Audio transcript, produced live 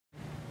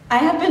I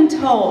have been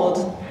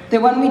told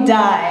that when we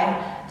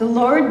die, the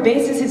Lord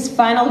bases his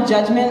final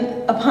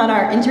judgment upon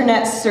our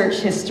internet search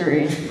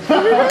history.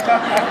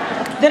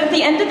 That at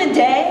the end of the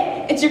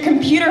day, it's your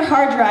computer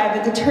hard drive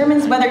that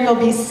determines whether you'll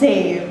be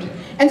saved.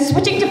 And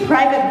switching to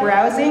private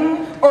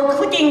browsing or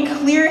clicking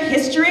clear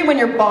history when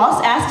your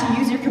boss asks to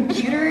use your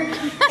computer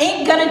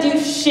ain't gonna do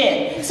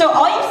shit. So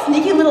all you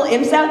sneaky little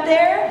imps out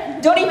there,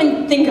 don't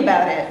even think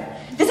about it.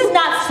 This is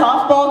not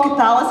softball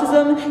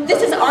Catholicism,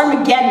 this is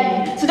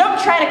Armageddon. So don't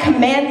try to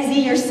command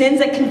Z your sins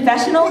at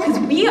confessional, because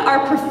we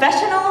are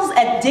professionals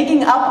at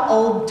digging up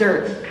old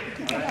dirt.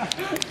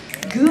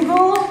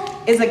 Google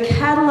is a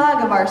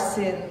catalog of our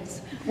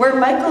sins, where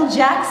Michael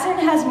Jackson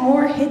has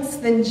more hits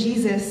than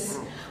Jesus.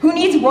 Who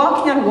needs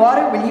walking on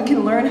water when you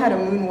can learn how to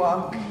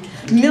moonwalk?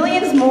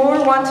 Millions more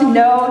want to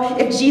know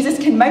if Jesus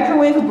can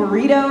microwave a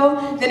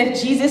burrito than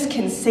if Jesus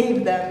can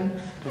save them.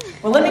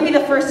 Well, let me be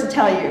the first to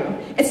tell you,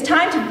 it's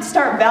time to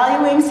start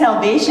valuing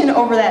salvation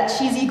over that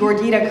cheesy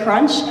gordita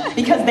crunch,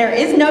 because there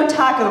is no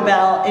Taco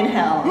Bell in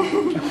hell.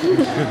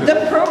 The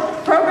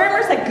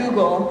programmers at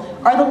Google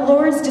are the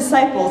Lord's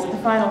disciples at the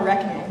final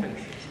reckoning.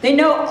 They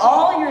know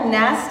all your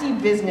nasty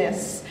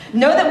business.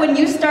 Know that when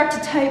you start to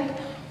type,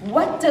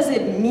 "What does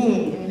it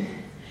mean?"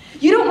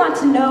 you don't want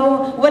to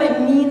know what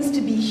it means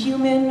to be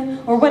human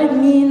or what it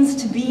means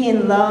to be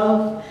in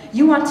love.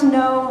 You want to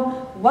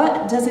know,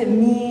 what does it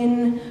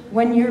mean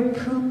when your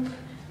poop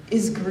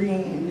is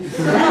green?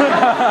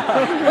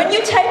 When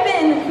you type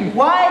in,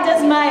 "Why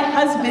does my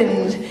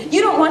husband?"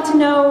 you don't want to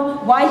know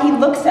why he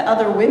looks at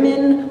other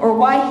women or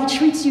why he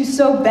treats you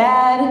so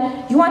bad.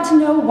 You want to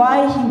know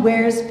why he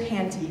wears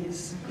panties.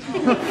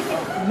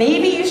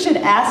 Maybe you should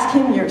ask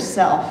him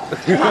yourself.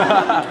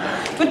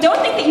 But don't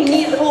think that you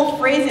need full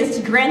phrases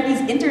to grant these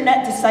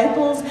internet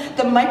disciples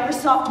the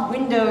Microsoft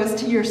Windows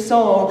to your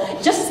soul.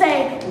 Just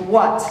say,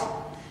 "What?"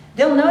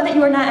 They'll know that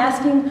you are not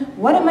asking,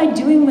 "What am I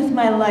doing with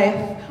my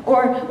life?"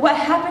 or "What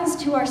happens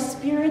to our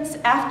spirits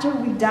after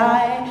we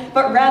die?"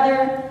 but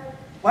rather,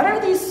 "What are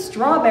these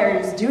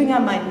strawberries doing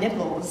on my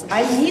nipples?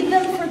 I need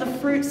them for the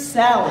fruit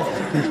salad."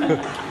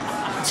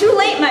 Too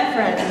late, my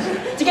friend,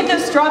 to get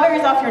those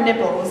strawberries off your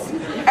nipples.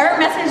 Error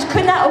message,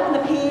 could not open the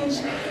page.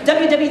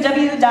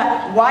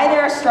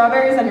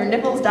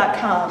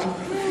 www.whytherearestrawberriesonyournipples.com.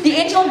 The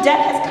angel of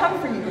death has come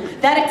for you.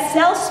 That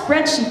Excel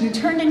spreadsheet you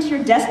turned into your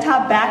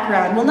desktop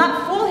background will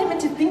not fool him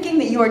into thinking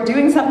that you are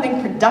doing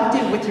something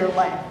productive with your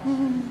life.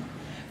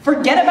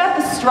 Forget about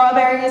the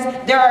strawberries.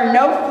 There are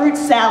no fruit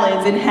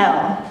salads in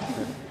hell.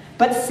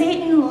 But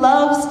Satan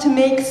loves to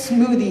make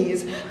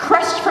smoothies,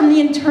 crushed from the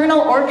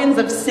internal organs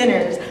of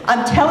sinners.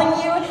 I'm telling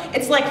you,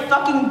 it's like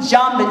fucking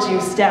Jamba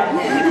Juice down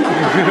there.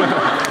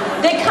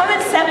 They come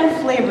in 7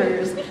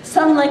 flavors,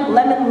 some like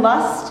lemon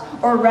lust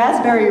or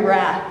raspberry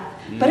wrath.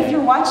 But if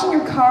you're watching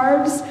your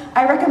carbs,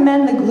 I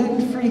recommend the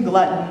gluten-free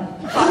glutton.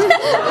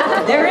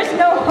 There is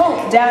no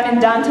hope down in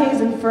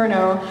Dante's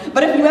Inferno,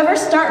 but if you ever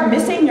start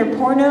missing your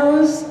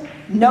pornos,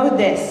 know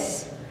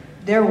this: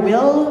 there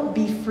will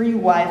be free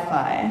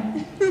Wi-Fi.